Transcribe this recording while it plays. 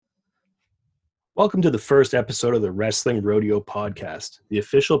Welcome to the first episode of the Wrestling Rodeo Podcast, the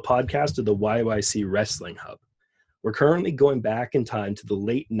official podcast of the YYC Wrestling Hub. We're currently going back in time to the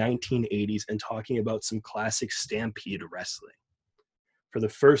late 1980s and talking about some classic Stampede wrestling. For the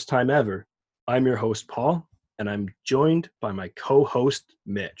first time ever, I'm your host, Paul, and I'm joined by my co-host,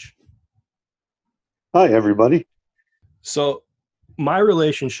 Mitch. Hi, everybody. So, my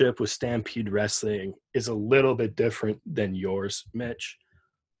relationship with Stampede Wrestling is a little bit different than yours, Mitch.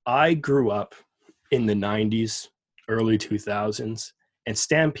 I grew up in the 90s, early 2000s, and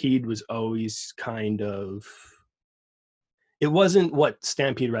Stampede was always it wasn't what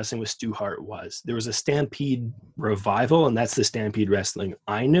Stampede Wrestling with Stu Hart was. There was a Stampede revival, and that's the Stampede Wrestling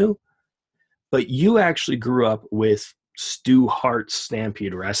I knew. But you actually grew up with Stu Hart's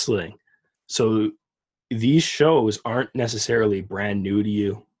Stampede Wrestling. So these shows aren't necessarily brand new to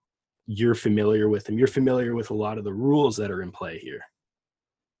you. You're familiar with them. You're familiar with a lot of the rules that are in play here.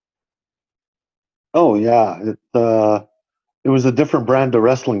 Oh yeah, it was a different brand of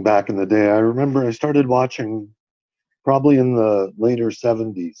wrestling back in the day. I remember I started watching probably in the later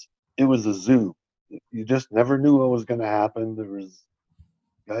 70s. It was a zoo. You just never knew what was going to happen. There was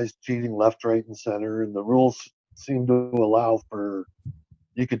guys cheating left, right, and center, and the rules seemed to allow for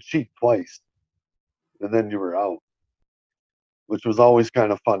you could cheat twice, and then you were out, which was always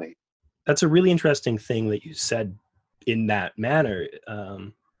kind of funny. That's a really interesting thing that you said in that manner.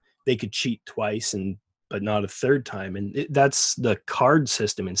 They could cheat twice but not a third time, and that's the card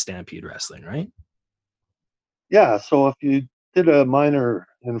system in Stampede Wrestling, right? Yeah, so if you did a minor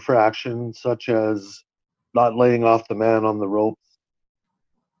infraction such as not laying off the man on the ropes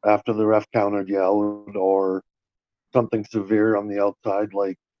after the ref counted you out, or something severe on the outside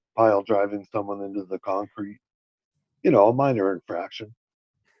like pile driving someone into the concrete, a minor infraction,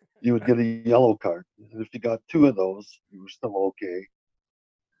 you would get a yellow card. And if you got two of those, you were still okay.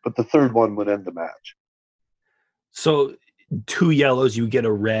 But the third one would end the match. So 2 yellows, you get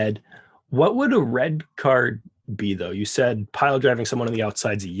a red. What would a red card be, though? You said pile driving someone on the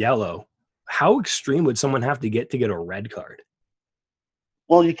outside's a yellow. How extreme would someone have to get a red card?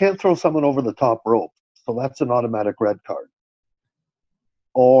 Well, you can't throw someone over the top rope, so that's an automatic red card.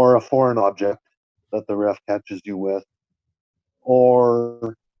 Or a foreign object that the ref catches you with,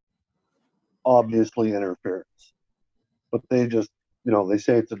 or obviously interference. But they just, they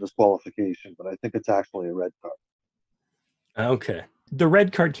say it's a disqualification, but I think it's actually a red card. Okay. The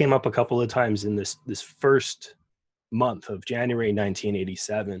red card came up a couple of times in this first month of January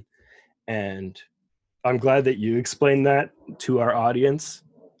 1987, and I'm glad that you explained that to our audience,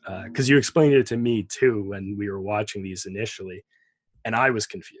 because you explained it to me too when we were watching these initially, and I was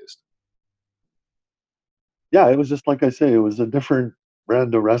confused. Yeah, it was just like I say, it was a different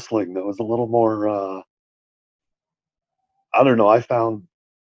brand of wrestling that was a little more, I don't know, I found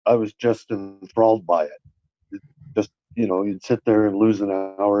I was just enthralled by it. Just, you'd sit there and lose an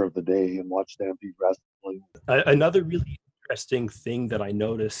hour of the day and watch Stampede Wrestling. Another really interesting thing that I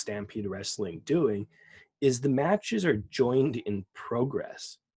noticed Stampede Wrestling doing is the matches are joined in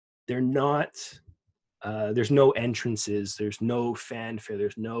progress. They're not, there's no entrances, there's no fanfare,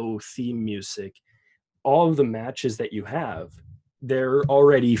 there's no theme music. All of the matches that you have, they're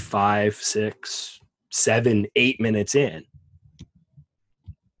already 5, 6, 7, 8 minutes in.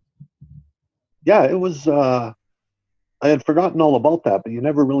 Yeah, it was, I had forgotten all about that, but you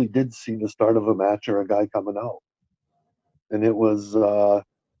never really did see the start of a match or a guy coming out. And it was, I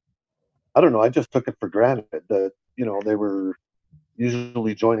don't know, I just took it for granted that, they were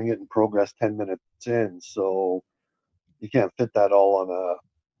usually joining it in progress 10 minutes in. So you can't fit that all on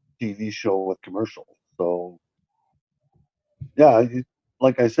a TV show with commercials. So, yeah,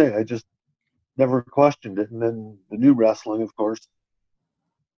 like I say, I just never questioned it. And then the new wrestling, of course,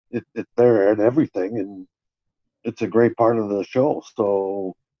 it's there and everything. And it's a great part of the show.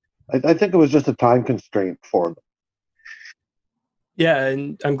 So I think it was just a time constraint for them. Yeah,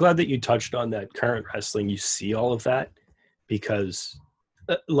 and I'm glad that you touched on that. Current wrestling, you see all of that because,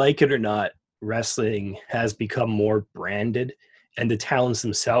 like it or not, wrestling has become more branded and the talents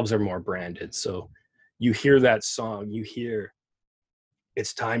themselves are more branded. So you hear that song, you hear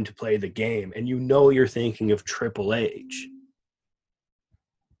it's time to play the game, and you're thinking of Triple H.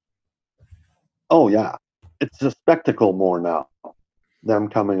 Oh, yeah. It's a spectacle more now, them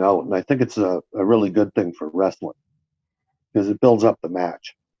coming out. And I think it's a really good thing for wrestling because it builds up the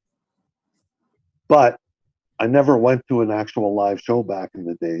match. But I never went to an actual live show back in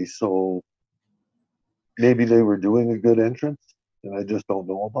the day. So maybe they were doing a good entrance and I just don't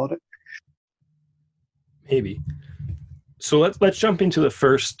know about it. Maybe. So let's jump into the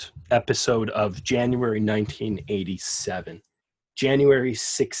first episode of January 1987, January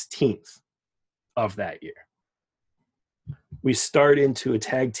 16th. of that year. We start into a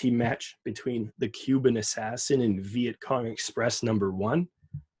tag team match between the Cuban Assassin and Viet Cong Express #1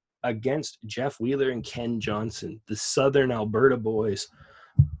 against Jeff Wheeler and Ken Johnson, the Southern Alberta boys,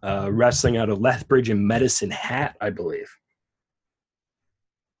 wrestling out of Lethbridge and Medicine Hat, I believe.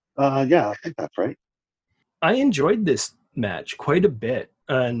 Yeah, I think that's right. I enjoyed this match quite a bit,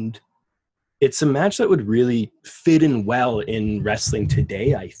 and it's a match that would really fit in well in wrestling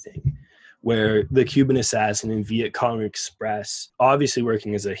today, I think, where the Cuban Assassin and Viet Cong Express obviously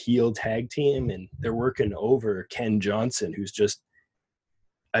working as a heel tag team, and they're working over Ken Johnson, who's just,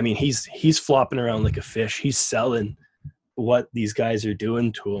 I mean, he's flopping around like a fish. He's selling what these guys are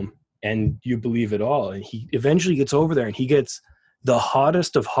doing to him, and you believe it all. And he eventually gets over there and he gets the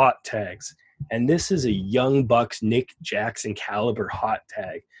hottest of hot tags. And this is a Young Bucks Nick Jackson caliber hot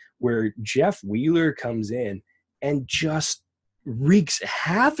tag where Jeff Wheeler comes in and just wreaks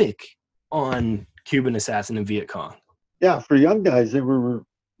havoc on Cuban Assassin and Viet Cong. Yeah, for young guys, they were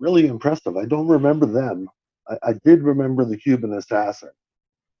really impressive. I don't remember them. I did remember the Cuban Assassin.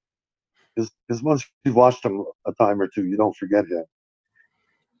 Because once you've watched him a time or two, you don't forget him.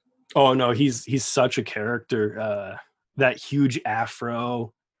 Oh no, he's such a character. That huge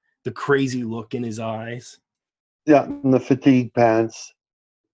afro, the crazy look in his eyes. Yeah, and the fatigue pants.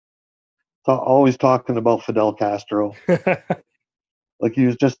 Always talking about Fidel Castro. Like he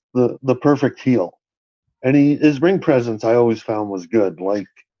was just the perfect heel. And his ring presence I always found was good. Like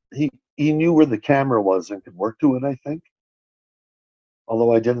he knew where the camera was and could work to it, I think.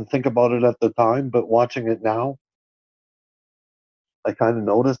 Although I didn't think about it at the time, but watching it now, I kind of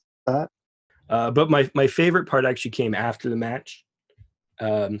noticed that. But my favorite part actually came after the match.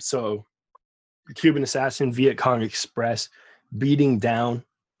 So Cuban Assassin, Viet Cong Express beating down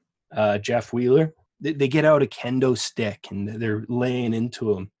Jeff Wheeler. They get out a kendo stick and they're laying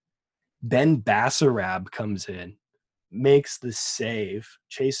into him. Ben Bassarab comes in, makes the save,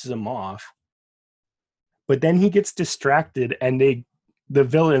 chases him off. But then he gets distracted and the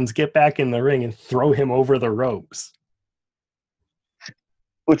villains get back in the ring and throw him over the ropes.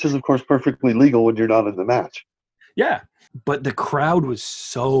 Which is, of course, perfectly legal when you're not in the match. Yeah, but the crowd was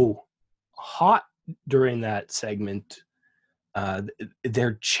so hot during that segment.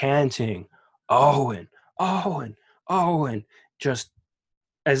 They're chanting, Owen, Owen, Owen, just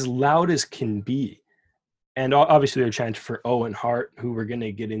as loud as can be. And obviously they're chanting for Owen Hart, who we're going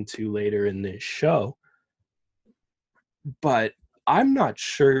to get into later in this show. But I'm not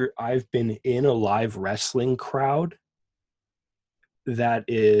sure I've been in a live wrestling crowd that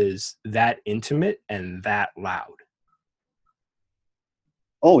is that intimate and that loud.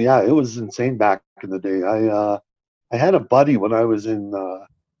 Oh yeah, it was insane back in the day. I had a buddy when I was in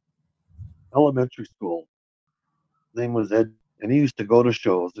elementary school. His name was Ed, and he used to go to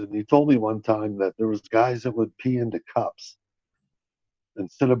shows. And he told me one time that there was guys that would pee into cups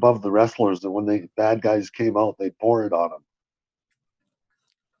and sit above the wrestlers, and when the bad guys came out, they'd pour it on them.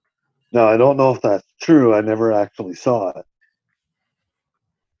 Now I don't know if that's true. I never actually saw it.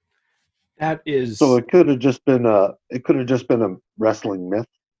 That is so it could have just been a wrestling myth.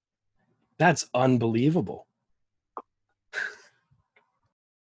 That's unbelievable.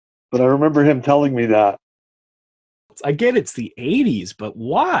 But I remember him telling me that. I get it's the 80s, but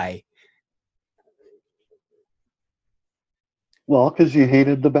why? Well, because you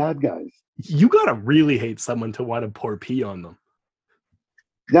hated the bad guys. You gotta really hate someone to want to pour pee on them.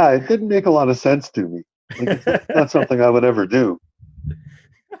 Yeah, it didn't make a lot of sense to me. Like, it's not something I would ever do.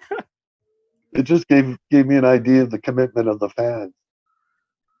 It just gave me an idea of the commitment of the fans.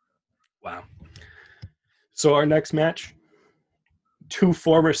 Wow. So our next match, two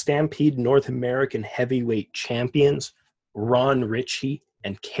former Stampede North American heavyweight champions, Ron Ritchie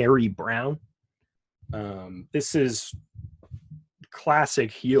and Kerry Brown. This is classic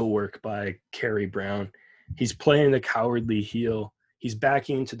heel work by Kerry Brown. He's playing the cowardly heel. He's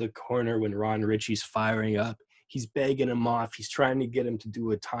backing into the corner when Ron Ritchie's firing up. He's begging him off. He's trying to get him to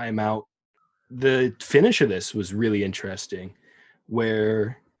do a timeout. The finish of this was really interesting,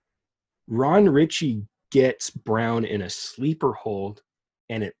 where Ron Ritchie gets Brown in a sleeper hold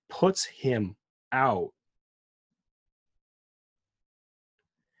and it puts him out.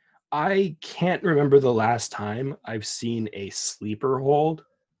 I can't remember the last time I've seen a sleeper hold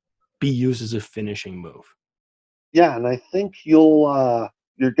be used as a finishing move. Yeah, and I think you're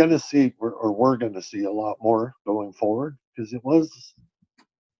going to see, or we're going to see a lot more going forward, because it was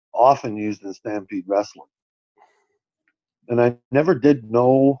often used in Stampede Wrestling. And I never did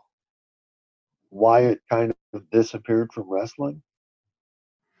know why it kind of disappeared from wrestling.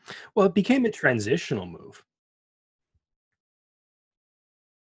 Well, it became a transitional move.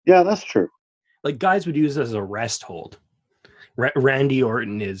 Yeah, that's true. Like guys would use it as a rest hold. Randy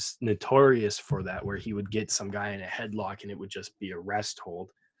Orton is notorious for that, where he would get some guy in a headlock and it would just be a rest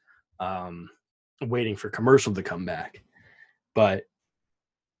hold, waiting for commercial to come back. But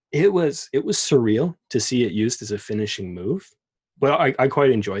it was surreal to see it used as a finishing move. But I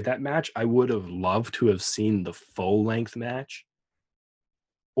quite enjoyed that match. I would have loved to have seen the full length match,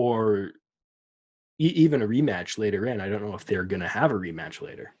 or even a rematch later in. I don't know if they're going to have a rematch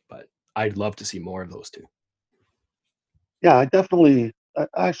later, but I'd love to see more of those two. Yeah, I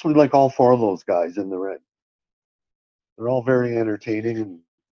actually like all four of those guys in the ring. They're all very entertaining, and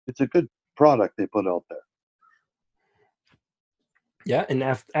it's a good product they put out there. Yeah, and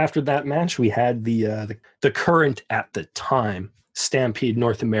after that match, we had the current at the time Stampede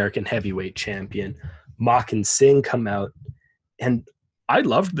North American Heavyweight Champion Makan Singh come out, and I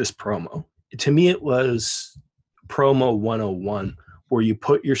loved this promo. To me, it was promo 101, where you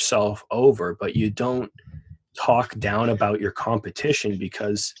put yourself over, but you don't talk down about your competition,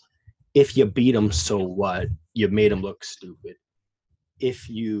 because if you beat them, so what? You made them look stupid. If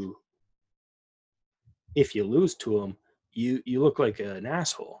you lose to them, you look like an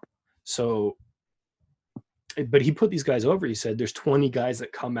asshole. So, but he put these guys over. He said there's 20 guys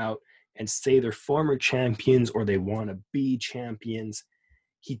that come out and say they're former champions or they want to be champions.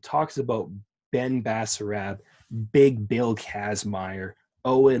 He talks about Ben Basarab, Big Bill Kazmaier,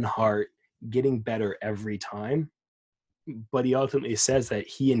 Owen Hart getting better every time. But he ultimately says that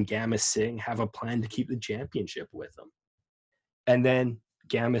he and Gamma Singh have a plan to keep the championship with him. And then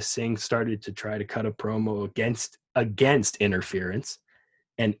Gamma Singh started to try to cut a promo against interference,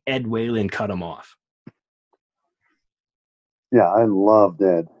 and Ed Whalen cut him off. Yeah, I loved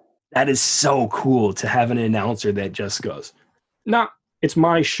Ed. That is so cool to have an announcer that just goes, "Nah, it's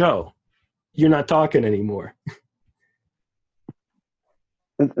my show. You're not talking anymore."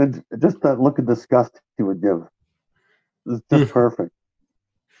 And just that look of disgust he would give. It's just perfect.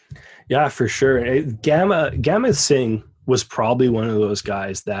 Yeah, for sure. Gamma Singh was probably one of those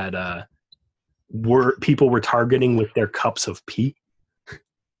guys that people were targeting with their cups of pee.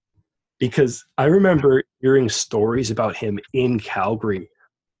 Because I remember hearing stories about him in Calgary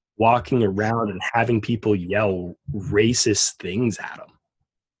walking around and having people yell racist things at him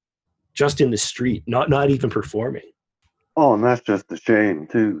just in the street, not even performing. Oh, and that's just a shame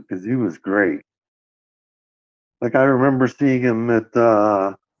too, because he was great. Like I remember seeing him at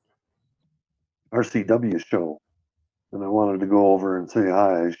RCW show, and I wanted to go over and say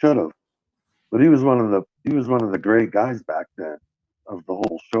hi. I should have, but he was one of the great guys back then of the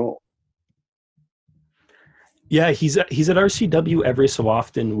whole show. Yeah, he's at RCW every so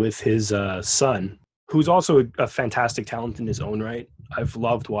often with his son, who's also a fantastic talent in his own right. I've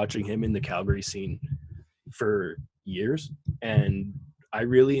loved watching him in the Calgary scene for years, and I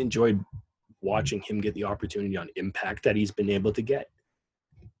really enjoyed watching him get the opportunity on Impact that he's been able to get.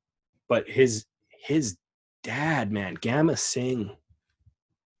 But his dad, man, Gamma Singh,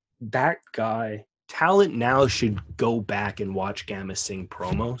 that guy, talent now should go back and watch Gamma Singh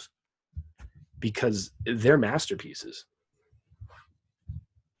promos, because they're masterpieces.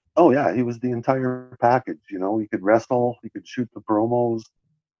 Oh yeah, he was the entire package. You know, he could wrestle, he could shoot the promos.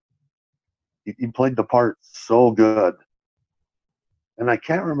 He played the part so good, and I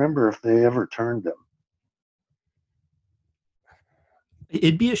can't remember if they ever turned him.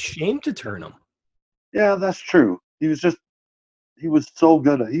 It'd be a shame to turn him. Yeah, that's true. He was so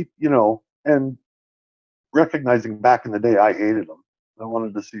good. And recognizing back in the day, I hated him. I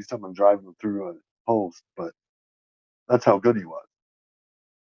wanted to see someone drive him through a post, but that's how good he was.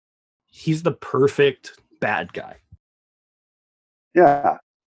 He's the perfect bad guy. Yeah.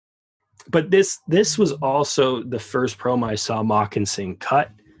 But this was also the first promo I saw Makan Singh cut,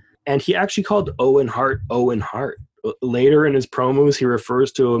 and he actually called Owen Hart Owen Hart. Later in his promos, he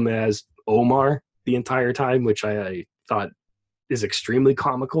refers to him as Omar the entire time, which I thought is extremely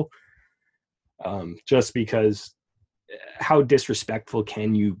comical. Just because how disrespectful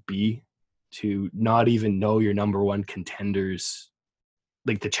can you be to not even know your number one contender's,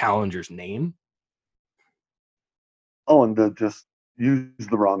 like the challenger's name? Oh, and to just use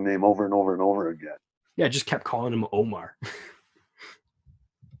the wrong name over and over and over again. Yeah, I just kept calling him Omar.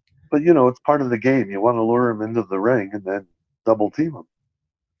 But it's part of the game. You want to lure him into the ring and then double team him.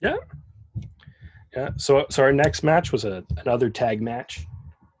 Yeah. Yeah. So our next match was another tag match.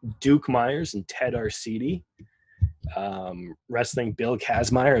 Duke Myers and Ted Arcidi wrestling Bill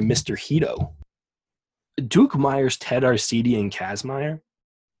Kazmaier and Mr. Hito. Duke Myers, Ted Arcidi, and Kazmaier,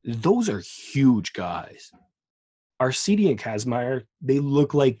 those are huge guys. Arcidi and Kazmaier, they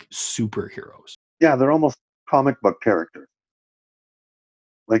look like superheroes. Yeah, they're almost comic book characters.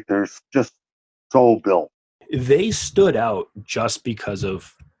 Like there's just So built. They stood out just because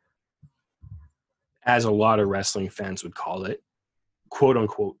of, as a lot of wrestling fans would call it, quote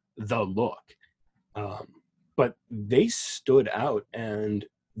unquote, the look. But they stood out and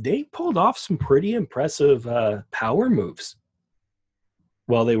they pulled off some pretty impressive power moves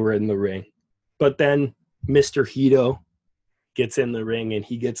while they were in the ring. But then Mr. Hito gets in the ring and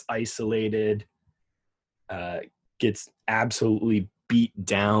he gets isolated, gets absolutely beat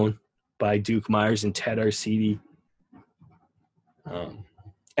down by Duke Myers and Ted Arcidi.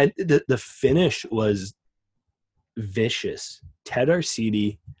 And the finish was vicious. Ted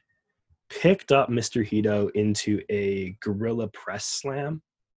Arcidi picked up Mr. Hito into a gorilla press slam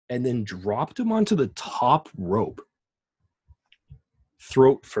and then dropped him onto the top rope,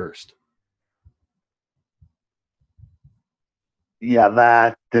 throat first. Yeah,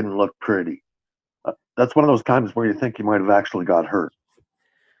 that didn't look pretty. That's one of those times where you think he might have actually got hurt.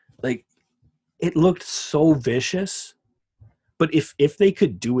 Like, it looked so vicious, but if they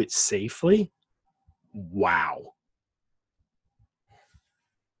could do it safely, wow.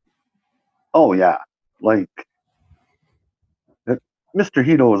 Oh yeah, like Mr.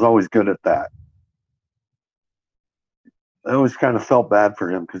 Hito was always good at that. I always kind of felt bad for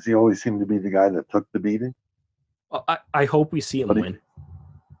him because he always seemed to be the guy that took the beating. Well, I hope we see him win.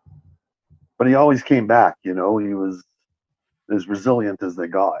 But he always came back, he was as resilient as they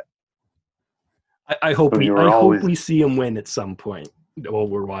got. I hope we see him win at some point while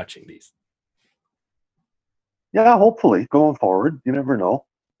we're watching these. Yeah, hopefully going forward. You never know.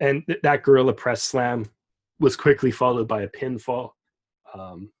 And that gorilla press slam was quickly followed by a pinfall.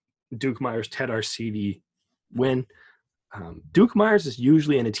 Duke Myers, Ted Arcidi win. Duke Myers is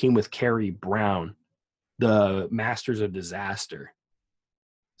usually in a team with Kerry Brown, the Masters of Disaster.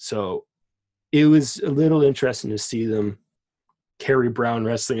 So it was a little interesting to see them, Kerry Brown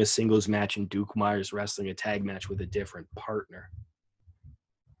wrestling a singles match and Duke Myers wrestling a tag match with a different partner.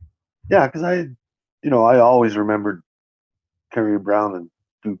 Yeah, because I always remembered Kerry Brown and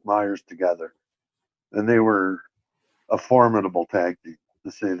Duke Myers together, and they were a formidable tag team,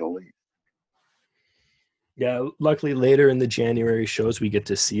 to say the least. Yeah, luckily later in the January shows, we get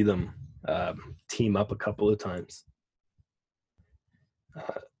to see them team up a couple of times.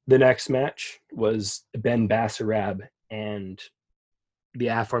 The next match was Ben Basarab and the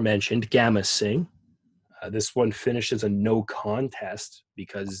aforementioned Gamma Singh. This one finished as a no contest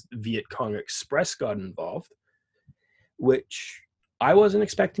because Viet Cong Express got involved, which I wasn't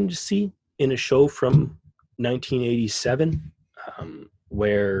expecting to see in a show from 1987,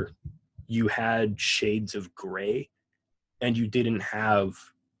 where you had shades of gray and you didn't have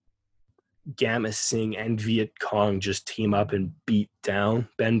Gamma Singh and Viet Cong just team up and beat down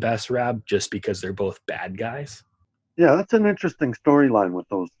Ben Basarab just because they're both bad guys. Yeah, that's an interesting storyline with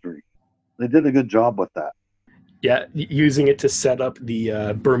those three. They did a good job with that. Yeah, using it to set up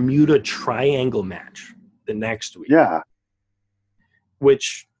the Bermuda Triangle match the next week. Yeah.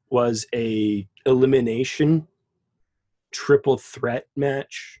 Which was a elimination triple threat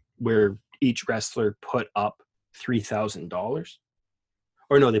match where each wrestler put up $3,000.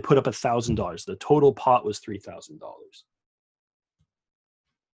 Or no, they put up $1,000. The total pot was $3,000.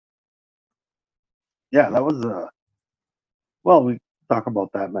 Yeah, that was well, we talk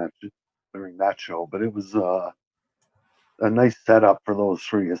about that match during that show, but it was a nice setup for those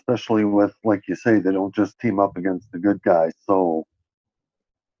three, especially with, like you say, they don't just team up against the good guys, so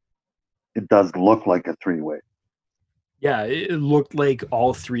it does look like a three-way. Yeah, it looked like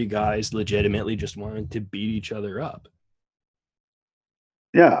all three guys legitimately just wanted to beat each other up.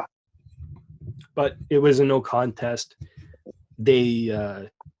 Yeah. But it was a no contest. They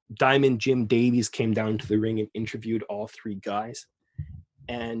Diamond Jim Davies came down to the ring and interviewed all three guys.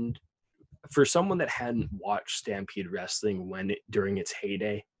 And for someone that hadn't watched Stampede Wrestling during its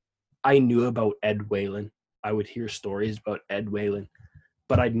heyday, I knew about Ed Whalen. I would hear stories about Ed Whalen,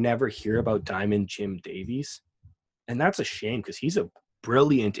 but I'd never hear about Diamond Jim Davies. And that's a shame because he's a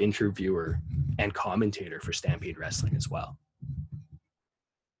brilliant interviewer and commentator for Stampede Wrestling as well.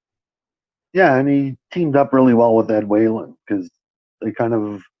 Yeah, and he teamed up really well with Ed Whalen because they kind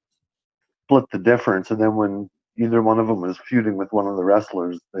of split the difference. And then when either one of them was feuding with one of the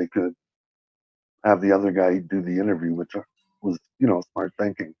wrestlers, they could have the other guy do the interview, which was, smart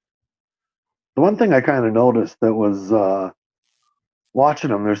thinking. The one thing I kind of noticed that was watching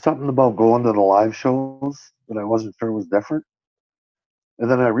them, there's something about going to the live shows that I wasn't sure was different. And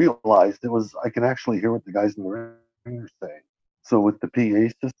then I realized I can actually hear what the guys in the ring are saying. So with the PA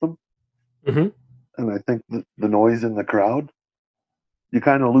system, and I think the noise in the crowd, you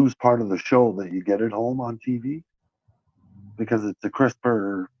kind of lose part of the show that you get at home on TV because it's a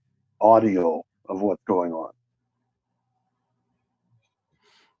crisper audio of what's going on.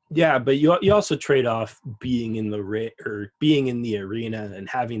 Yeah, but you also trade off being in being in the arena and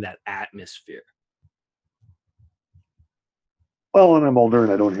having that atmosphere. Well, and I'm older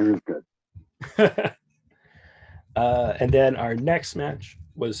and I don't hear as good. And then our next match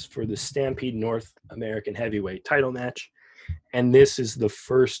was for the Stampede North American Heavyweight title match. And this is the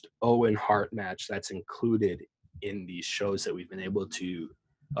first Owen Hart match that's included in these shows that we've been able to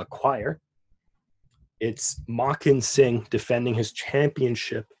acquire. It's Makin Singh defending his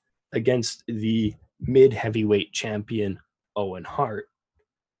championship against the mid-heavyweight champion, Owen Hart,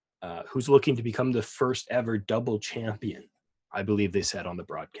 who's looking to become the first ever double champion, I believe they said on the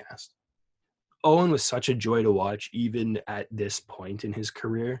broadcast. Owen was such a joy to watch, even at this point in his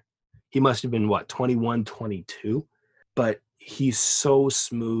career. He must have been, 21, 22? But he's so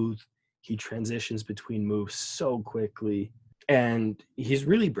smooth. He transitions between moves so quickly. And he's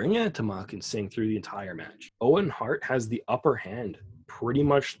really bringing it to Makin Singh through the entire match. Owen Hart has the upper hand pretty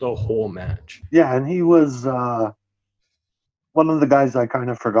much the whole match. Yeah, and he was one of the guys I kind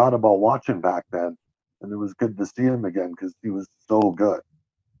of forgot about watching back then. And it was good to see him again because he was so good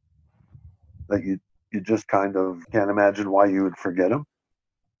that you just kind of can't imagine why you would forget him.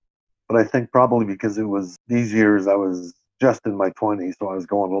 But I think probably because it was these years I was just in my 20s, so I was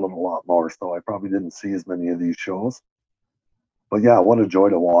going a lot more. So I probably didn't see as many of these shows. But yeah, what a joy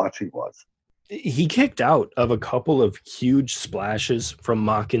to watch he was. He kicked out of a couple of huge splashes from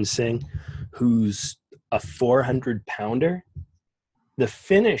Makin Singh, who's a 400-pounder. The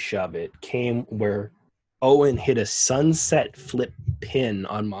finish of it came where Owen hit a sunset flip pin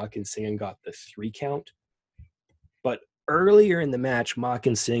on Makin Singh and got the 3 count. But earlier in the match,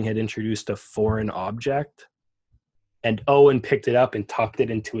 Makin Singh had introduced a foreign object, and Owen picked it up and tucked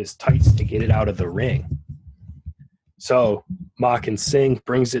it into his tights to get it out of the ring. So Makin Singh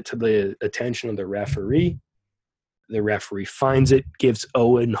brings it to the attention of the referee. The referee finds it, gives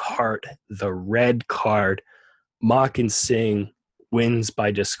Owen Hart the red card. Makin Singh wins by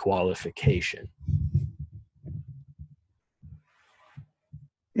disqualification.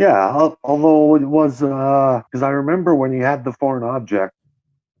 Yeah, although it was because I remember when he had the foreign object,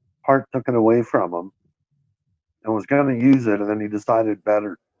 Hart took it away from him and was going to use it, and then he decided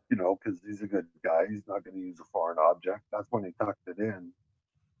better, because he's a good guy, he's not going to use a foreign object. That's when he tucked it in.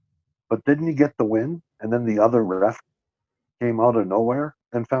 But didn't he get the win? And then the other ref came out of nowhere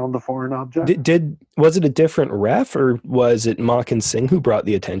and found the foreign object. Was it a different ref, or was it Makin Singh who brought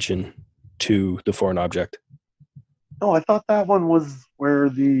the attention to the foreign object? No, I thought that one was where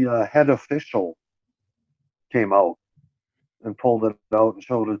the head official came out and pulled it out and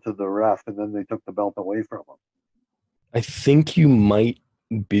showed it to the ref, and then they took the belt away from him. I think you might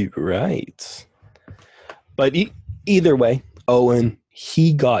be right. But either way, Owen,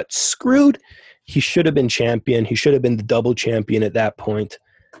 he got screwed. He should have been champion. He should have been the double champion at that point.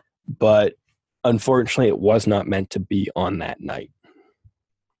 But unfortunately, it was not meant to be on that night.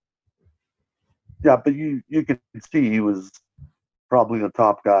 Yeah, but you could see he was probably the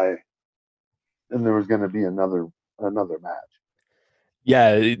top guy, and there was going to be another match.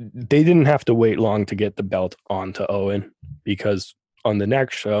 Yeah, they didn't have to wait long to get the belt onto Owen, because on the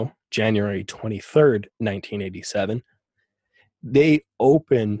next show, January 23rd, 1987, they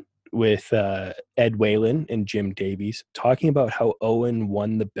open with Ed Whalen and Jim Davies talking about how Owen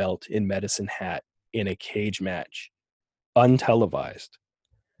won the belt in Medicine Hat in a cage match, untelevised,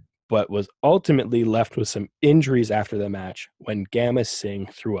 but was ultimately left with some injuries after the match when Gama Singh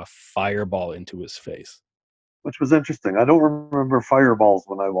threw a fireball into his face. Which was interesting. I don't remember fireballs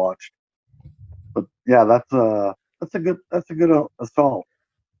when I watched, but yeah, that's a good assault.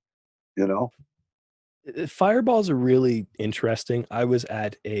 Fireballs are really interesting. I was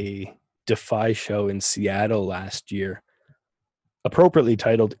at a Defy show in Seattle last year, appropriately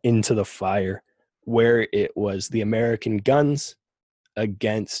titled Into the Fire, where it was the American Guns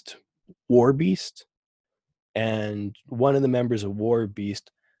against War Beast. And one of the members of War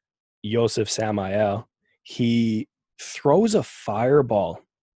Beast, Yosef Samael, he throws a fireball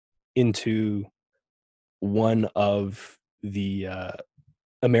into one of the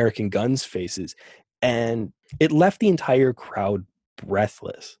American Guns faces, and it left the entire crowd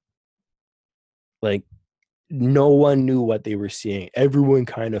breathless. Like, no one knew what they were seeing. Everyone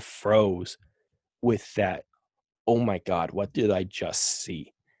kind of froze with that, oh my God, what did I just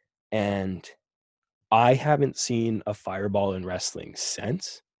see? And I haven't seen a fireball in wrestling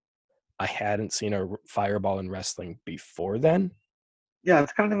since. I hadn't seen a fireball in wrestling before then. Yeah,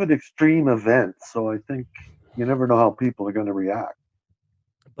 it's kind of an extreme event, so I think you never know how people are going to react.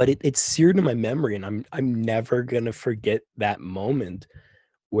 But it's seared in my memory, and I'm never going to forget that moment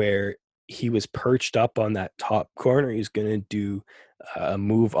where he was perched up on that top corner. He's going to do a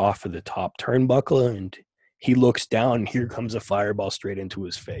move off of the top turnbuckle, and he looks down, and here comes a fireball straight into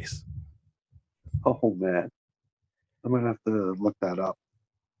his face. Oh, man. I'm going to have to look that up.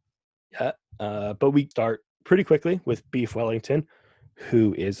 Yeah, but we start pretty quickly with Beef Wellington,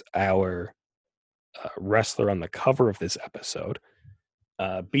 who is our wrestler on the cover of this episode,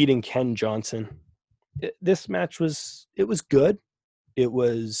 beating Ken Johnson. This match was good. It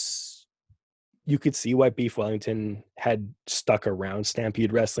was, you could see why Beef Wellington had stuck around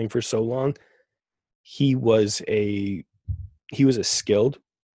Stampede Wrestling for so long. He was a skilled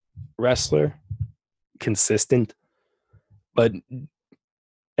wrestler, consistent, but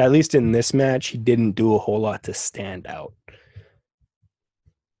at least in this match, he didn't do a whole lot to stand out.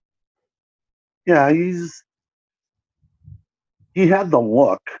 Yeah, he had the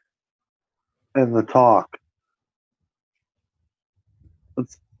look and the talk. But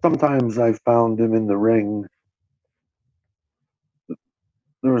sometimes I found him in the ring.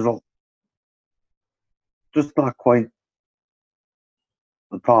 There was just not quite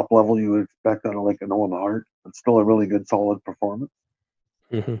the top level you would expect out of like an Owen Hart, but still a really good, solid performance.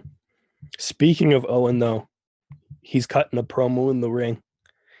 Mm-hmm. Speaking of Owen, though, he's cutting a promo in the ring.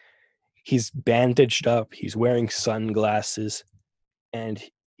 He's bandaged up. He's wearing sunglasses, and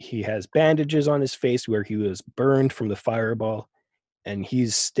he has bandages on his face where he was burned from the fireball. And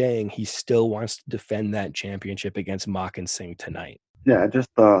he's staying. He still wants to defend that championship against Makan Singh tonight. Yeah, just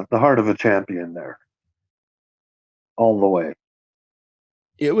the heart of a champion there, all the way.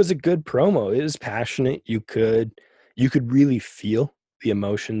 It was a good promo. It was passionate. You could really feel the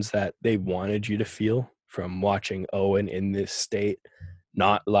emotions that they wanted you to feel from watching Owen in this state,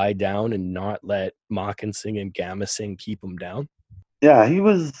 not lie down and not let Makan Singh and Gamma Singh keep him down. Yeah, he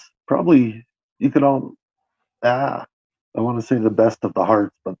was probably, you could all, I want to say the best of the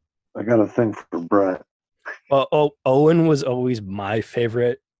Hearts, but I got a thing for Bret. Well, Owen was always my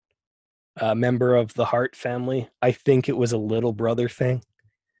favorite member of the Hart family. I think it was a little brother thing,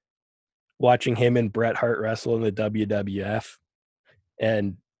 watching him and Bret Hart wrestle in the WWF.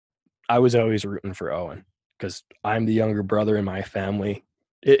 And I was always rooting for Owen because I'm the younger brother in my family.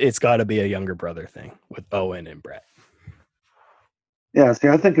 It's got to be a younger brother thing with Owen and Bret. Yeah, see,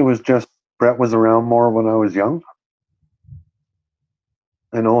 I think it was just Bret was around more when I was young.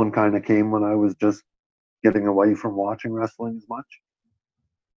 And Owen kind of came when I was just getting away from watching wrestling as much.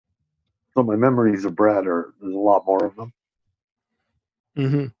 So my memories of Bret there's a lot more of them.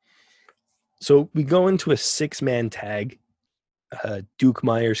 Mm-hmm. So we go into a 6-man tag. Duke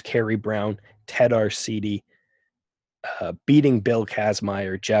Myers, Kerry Brown, Ted Arcidi, beating Bill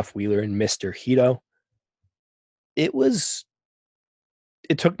Kazmaier, Jeff Wheeler, and Mr. Hito. It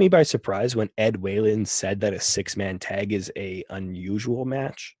took me by surprise when Ed Whalen said that a 6-man tag is a unusual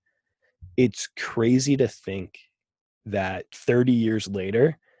match. It's crazy to think that 30 years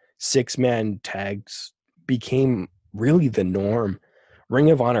later, 6-man tags became really the norm. Ring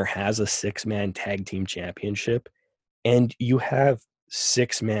of Honor has a 6-man tag team championship, and you have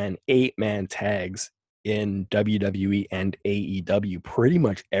 6-man, 8-man tags in WWE and AEW pretty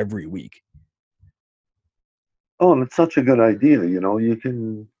much every week. Oh, and it's such a good idea. You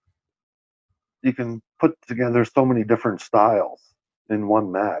can put together so many different styles in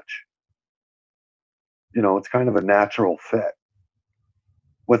one match. It's kind of a natural fit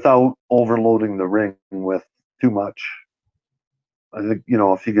without overloading the ring with too much. I think,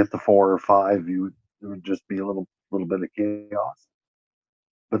 if you get to 4 or 5, it would just be a little bit of chaos.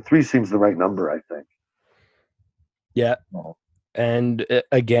 But 3 seems the right number, I think. Yeah. And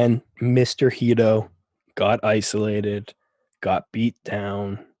again, Mr. Hito got isolated, got beat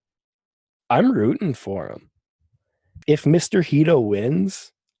down. I'm rooting for him. If Mr. Hito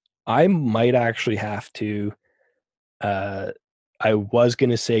wins, I might actually have to, I was going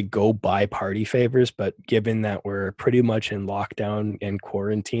to say go buy party favors, but given that we're pretty much in lockdown and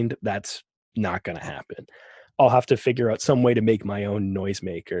quarantined, that's not going to happen. I'll have to figure out some way to make my own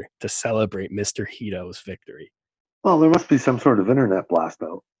noisemaker to celebrate Mr. Hito's victory. Well, there must be some sort of internet blast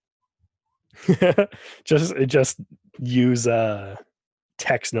out. just use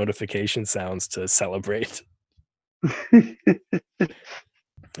text notification sounds to celebrate.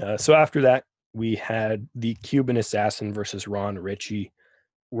 So after that, we had the Cuban Assassin versus Ron Ritchie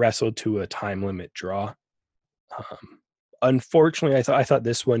wrestled to a time limit draw. Unfortunately, I thought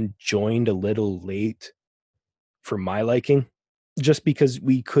this one joined a little late for my liking, just because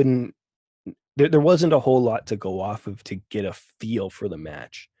we couldn't. There wasn't a whole lot to go off of to get a feel for the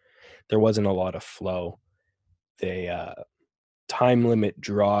match. There wasn't a lot of flow. They time limit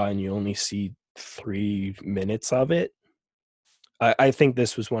draw, and you only see 3 minutes of it. I think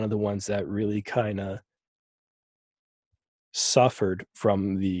this was one of the ones that really kind of suffered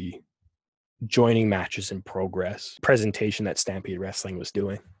from the joining matches in progress presentation that Stampede Wrestling was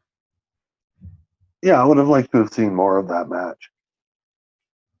doing. Yeah, I would have liked to have seen more of that match.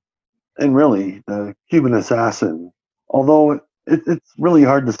 And really, the Cuban Assassin, although it's really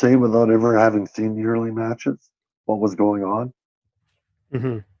hard to say without ever having seen the early matches what was going on.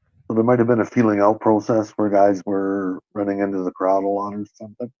 Mm-hmm. So there might have been a feeling out process where guys were running into the crowd a lot or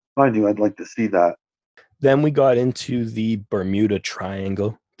something. Mind you, I'd like to see that. Then we got into the Bermuda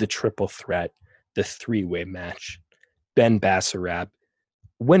Triangle, the triple threat, the three-way match. Ben Bassarab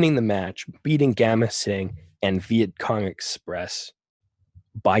winning the match, beating Gamma Singh and Viet Cong Express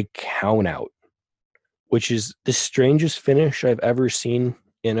by countout, which is the strangest finish I've ever seen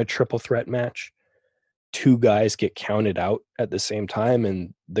in a triple threat match. Two guys get counted out at the same time,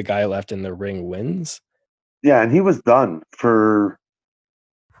 and the guy left in the ring wins. Yeah, and he was done for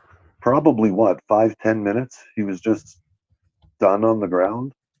probably what, 5-10 minutes? He was just done on the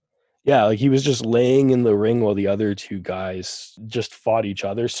ground. Yeah, like he was just laying in the ring while the other two guys just fought each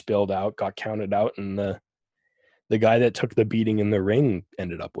other, spilled out, got counted out, and the guy that took the beating in the ring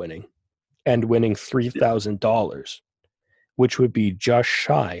ended up winning $3,000, which would be just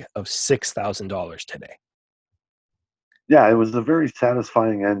shy of $6,000 today. Yeah, it was a very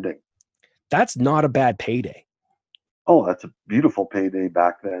satisfying ending. That's not a bad payday. Oh, that's a beautiful payday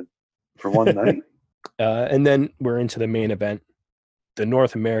back then for one night. And then we're into the main event, the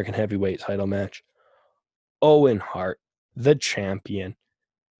North American Heavyweight title match. Owen Hart, the champion,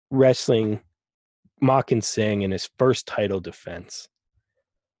 wrestling Makan Singh in his first title defense.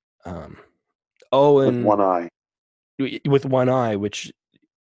 Owen with one eye. With one eye, which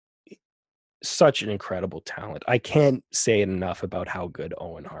such an incredible talent. I can't say enough about how good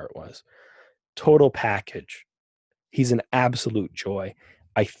Owen Hart was. Total package. He's an absolute joy.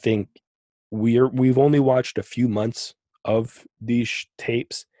 I think we've only watched a few months of these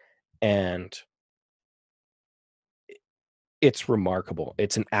tapes, and it's remarkable.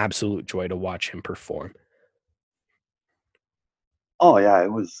 It's an absolute joy to watch him perform. Oh yeah,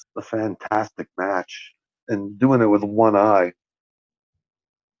 it was a fantastic match, and doing it with one eye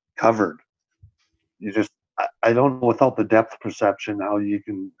covered. You just, I don't know, without the depth perception, how you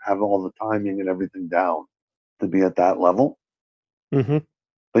can have all the timing and everything down to be at that level. Mm-hmm.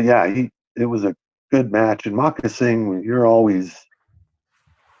 But yeah, it was a good match. And Maka Singh,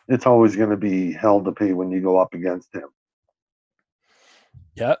 it's always going to be hell to pay when you go up against him.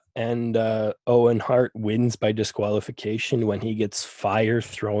 Yeah, and Owen Hart wins by disqualification when he gets fire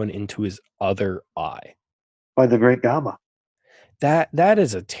thrown into his other eye. By the Great Gamma. That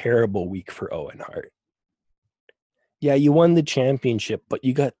is a terrible week for Owen Hart. Yeah, you won the championship, but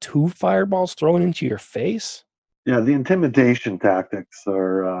you got 2 fireballs thrown into your face? Yeah, the intimidation tactics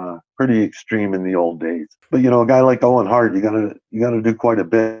are pretty extreme in the old days. But a guy like Owen Hart, you gotta do quite a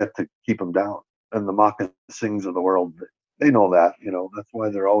bit to keep him down. And the Maka Singhs of the world, they know that. That's why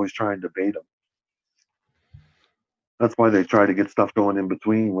they're always trying to bait him. That's why they try to get stuff going in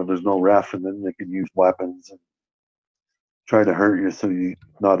between when there's no ref, and then they can use weapons and try to hurt you so you're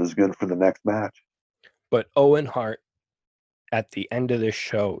not as good for the next match. But Owen Hart, at the end of this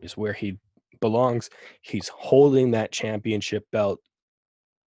show, is where he belongs. He's holding that championship belt.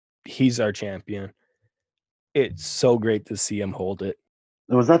 He's our champion. It's so great to see him hold it.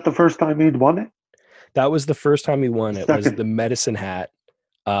 Was that the first time he'd won it? That was the first time he won it. Second. Was the Medicine Hat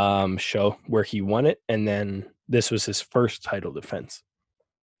show where he won it, and then this was his first title defense.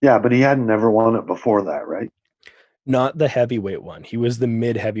 Yeah, but he hadn't ever won it before that, right? Not the heavyweight one. He was the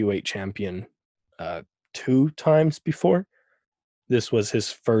mid-heavyweight champion 2 times before. This was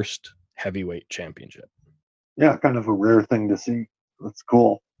his first heavyweight championship. Yeah, kind of a rare thing to see. That's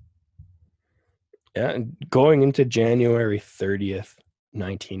cool. Yeah, and going into January 30th,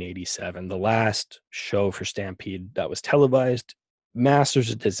 1987, the last show for Stampede that was televised,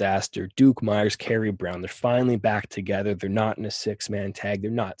 Masters of Disaster, Duke Myers, Kerry Brown, they're finally back together. They're not in a 6-man tag.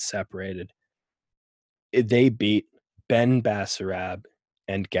 They're not separated. They beat Ben Bassarab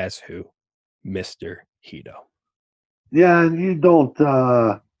and guess who? Mr. Hito. Yeah, and you don't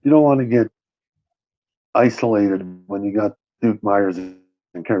want to get isolated when you got Duke Myers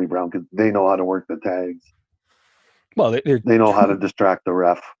and Kerry Brown, because they know how to work the tags. Well, they know how to distract the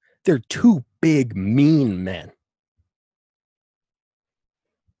ref. They're 2 big, mean men.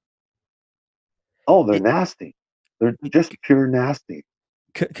 Oh, they're nasty. They're just pure nasty.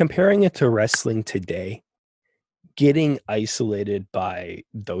 Comparing it to wrestling today, getting isolated by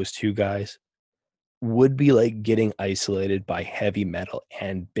those 2 guys would be like getting isolated by Heavy Metal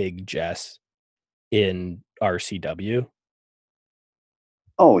and Big Jess in RCW.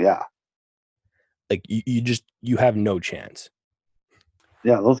 Oh yeah, Like you have no chance.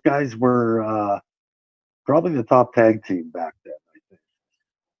 yeah. Those guys were probably the top tag team back then.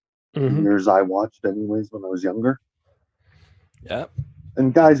 I think the Hmm. years I watched, anyways, when I was younger. Yeah.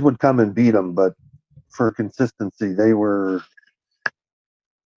 And guys would come and beat them, but for consistency, they were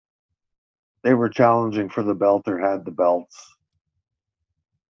challenging for the belt or had the belts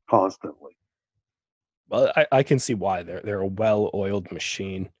constantly. Well, I can see why they're a well-oiled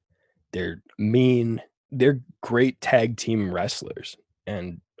machine. They're mean. They're great tag team wrestlers,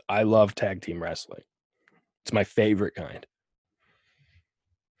 and I love tag team wrestling. It's my favorite kind.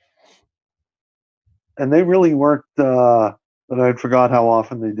 And they really worked. But I forgot how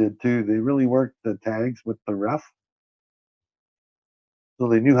often they did too. They really worked the tags with the ref, so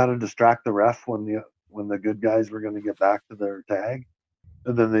they knew how to distract the ref when the good guys were going to get back to their tag,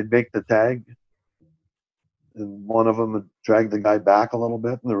 and then they'd make the tag, and one of them would drag the guy back a little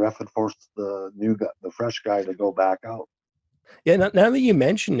bit, and the ref would force the fresh guy to go back out. Yeah, now that you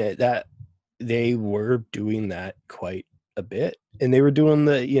mention it, that they were doing that quite a bit, and they were doing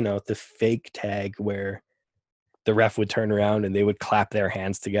the fake tag where the ref would turn around and they would clap their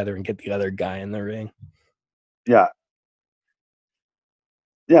hands together and get the other guy in the ring. Yeah,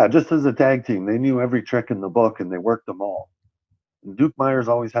 yeah. Just as a tag team, they knew every trick in the book, and they worked them all. And Duke Myers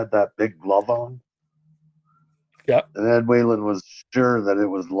always had that big glove on, Yep. and Ed Whalen was sure that it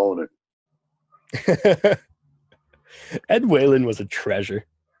was loaded. Ed Whalen was a treasure.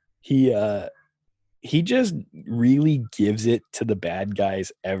 He just really gives it to the bad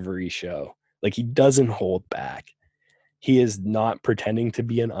guys every show. Like, he doesn't hold back. He is not pretending to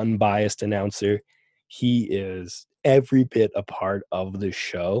be an unbiased announcer. He is every bit a part of the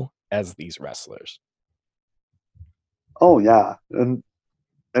show as these wrestlers. Oh yeah, and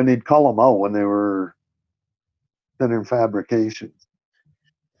he'd call them out when they were in fabrications.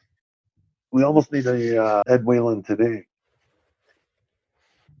 We almost need a Ed Whalen today.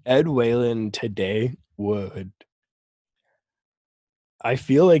 Ed Whalen today would, I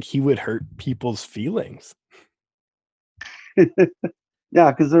feel like he would hurt people's feelings.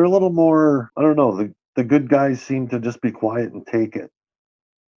 Yeah, because they're a little more. I don't know. The good guys seem to just be quiet and take it,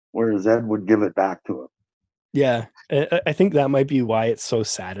 whereas Ed would give it back to him. Yeah, I think that might be why it's so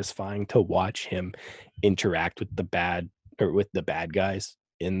satisfying to watch him interact with the bad guys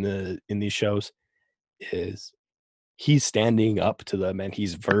in these shows. Is he's standing up to them and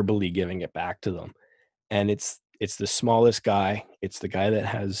he's verbally giving it back to them, and it's the smallest guy. It's the guy that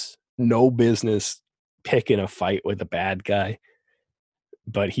has no business picking a fight with a bad guy,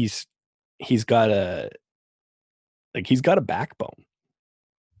 but he's got a he's got a backbone.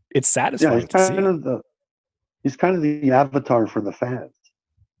 It's Yeah, satisfying to see. he's kind of the avatar for the fans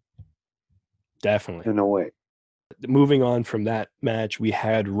Definitely. in a way. Moving on from that match, we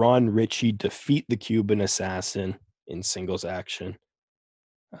had Ron Ritchie defeat the Cuban Assassin in singles action.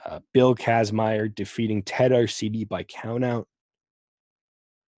 Bill Kazmaier defeating Ted Arcidi by countout.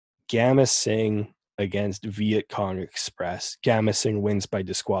 Gamma Singh against Viet Cong Express. Gamma Singh wins by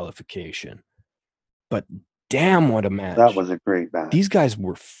disqualification. But damn, what a That match. was a great match. These guys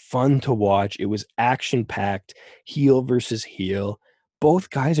were fun to watch. It was action packed, heel versus heel. Both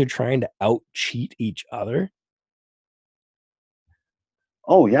guys are trying to out cheat each other.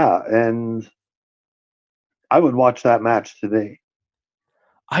 Oh yeah, and I would watch that match today.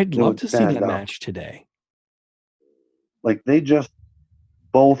 I'd It love would to see stand that up. match today. Like they just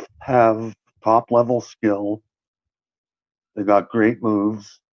both have top level skill. They got great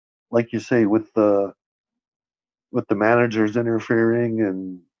moves. Like you say, with the managers interfering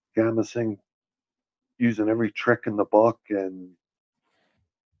and Gamma Singh using every trick in the book, and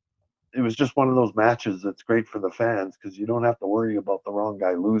it was just one of those matches that's great for the fans because you don't have to worry about the wrong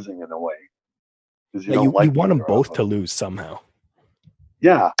guy losing in a way because you Yeah, don't you like want them either of both them. to lose somehow.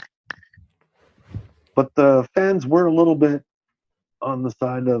 Yeah, but the fans were a little bit on the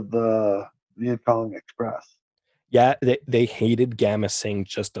side of the Viet Cong Express. Yeah, they hated Gamma Singh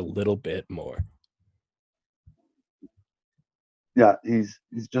just a little bit more. Yeah, he's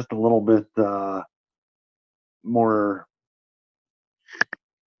just a little bit more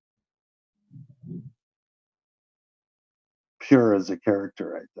pure as a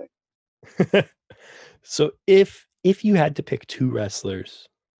character, I think. So if you had to pick two wrestlers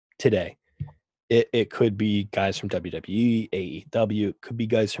today, it could be guys from WWE, AEW, it could be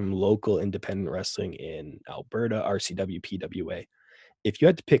guys from local independent wrestling in Alberta, RCW, PWA. If you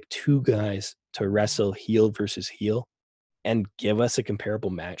had to pick two guys to wrestle heel versus heel and give us a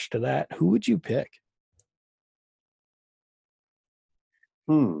comparable match to that, who would you pick?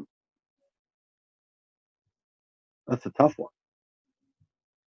 Hmm, that's a tough one.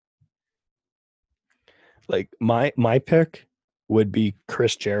 Like my pick would be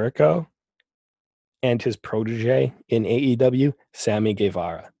Chris Jericho and his protege in AEW, Sammy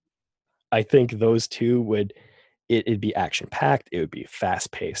Guevara. I think those two it'd be action packed. It would be a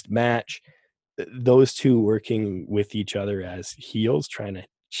fast paced match. Those two working with each other as heels, trying to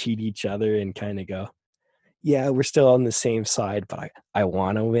cheat each other and kind of go, yeah, we're still on the same side, but I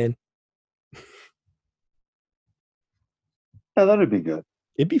want to win. Yeah, that'd be good.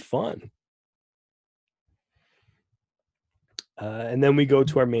 It'd be fun. And then we go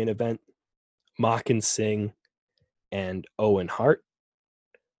to our main event, Makan Singh and Owen Hart.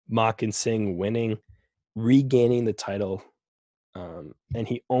 Makan Singh winning, regaining the title. And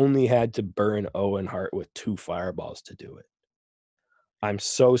he only had to burn Owen Hart with 2 fireballs to do it. I'm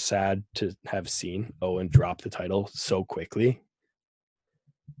so sad to have seen Owen drop the title so quickly.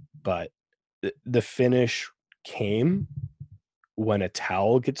 But the finish came when a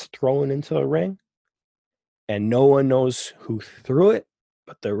towel gets thrown into a ring and no one knows who threw it,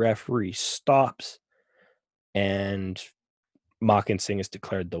 but the referee stops and Makan Singh is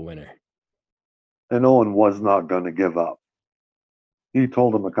declared the winner. And Owen was not going to give up. He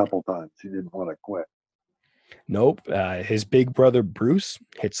told him a couple times he didn't want to quit. Nope. His big brother Bruce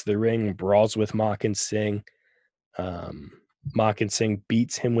hits the ring, brawls with Makan Singh. Makan Singh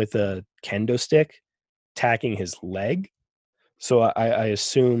beats him with a kendo stick, attacking his leg. So I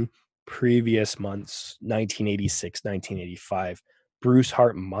assume previous months, 1986, 1985, Bruce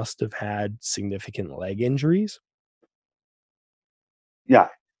Hart must have had significant leg injuries. Yeah,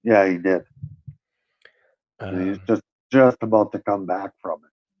 he did. He's just about to come back from it.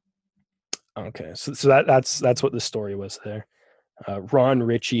 Okay, so that's what the story was there. Ron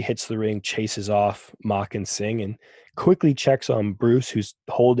Ritchie hits the ring, chases off Makan Singh, and quickly checks on Bruce, who's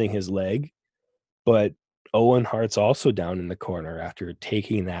holding his leg. But Owen Hart's also down in the corner after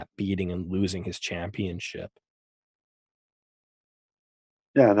taking that beating and losing his championship.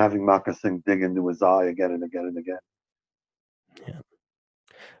 Yeah, and having Makan Singh dig into his eye again and again and again. Yeah.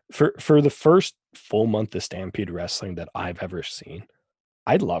 For the first full month of Stampede Wrestling that I've ever seen,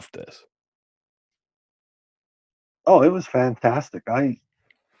 I loved this. Oh, it was fantastic.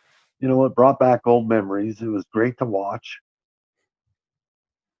 It brought back old memories. It was great to watch.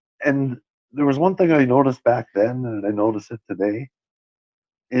 And there was one thing I noticed back then, and I notice it today,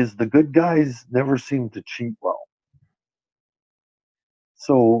 is the good guys never seem to cheat well.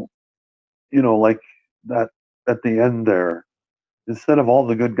 So, like that at the end there, instead of all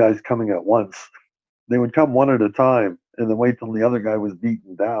the good guys coming at once, they would come one at a time and then wait till the other guy was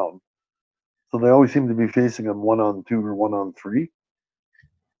beaten down. So they always seem to be facing him 1-on-2 or 1-on-3.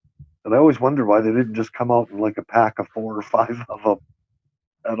 And I always wonder why they didn't just come out in like a pack of 4 or 5 of them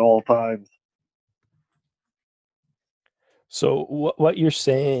at all times. So what you're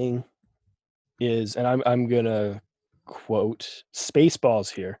saying is, and I'm gonna quote Spaceballs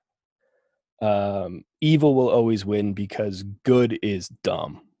here. Evil will always win because good is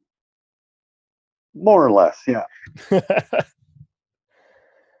dumb. More or less, yeah.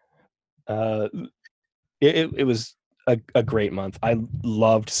 It was a great month. I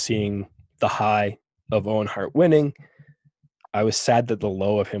loved seeing the high of Owen Hart winning. I was sad that the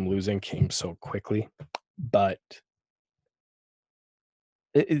low of him losing came so quickly, but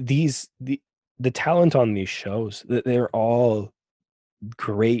the talent on these shows, they're all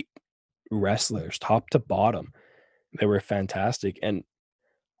great wrestlers, top to bottom. They were fantastic, and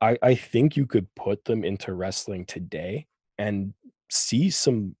I think you could put them into wrestling today and see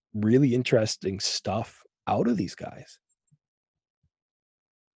some really interesting stuff out of these guys.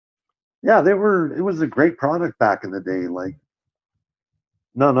 Yeah, it was a great product back in the day, like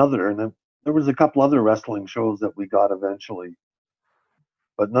none other. And then there was a couple other wrestling shows that we got eventually,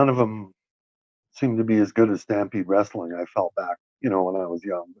 but none of them seemed to be as good as Stampede Wrestling. I felt back, when I was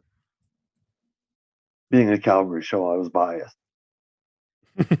young. Being a Calgary show, I was biased.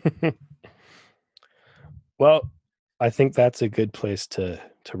 Well, I think that's a good place to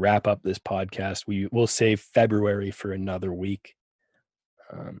wrap up this podcast. We'll save February for another week.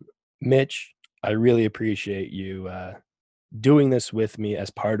 Mitch, I really appreciate you doing this with me as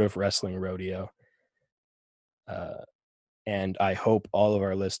part of Wrestling Rodeo. And I hope all of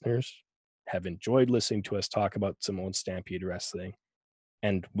our listeners have enjoyed listening to us talk about Samoan Stampede Wrestling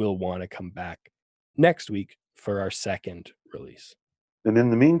and will want to come back next week for our second release. And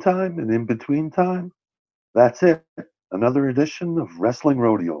in the meantime, and in between time, that's it. Another edition of Wrestling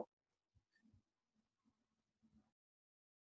Rodeo.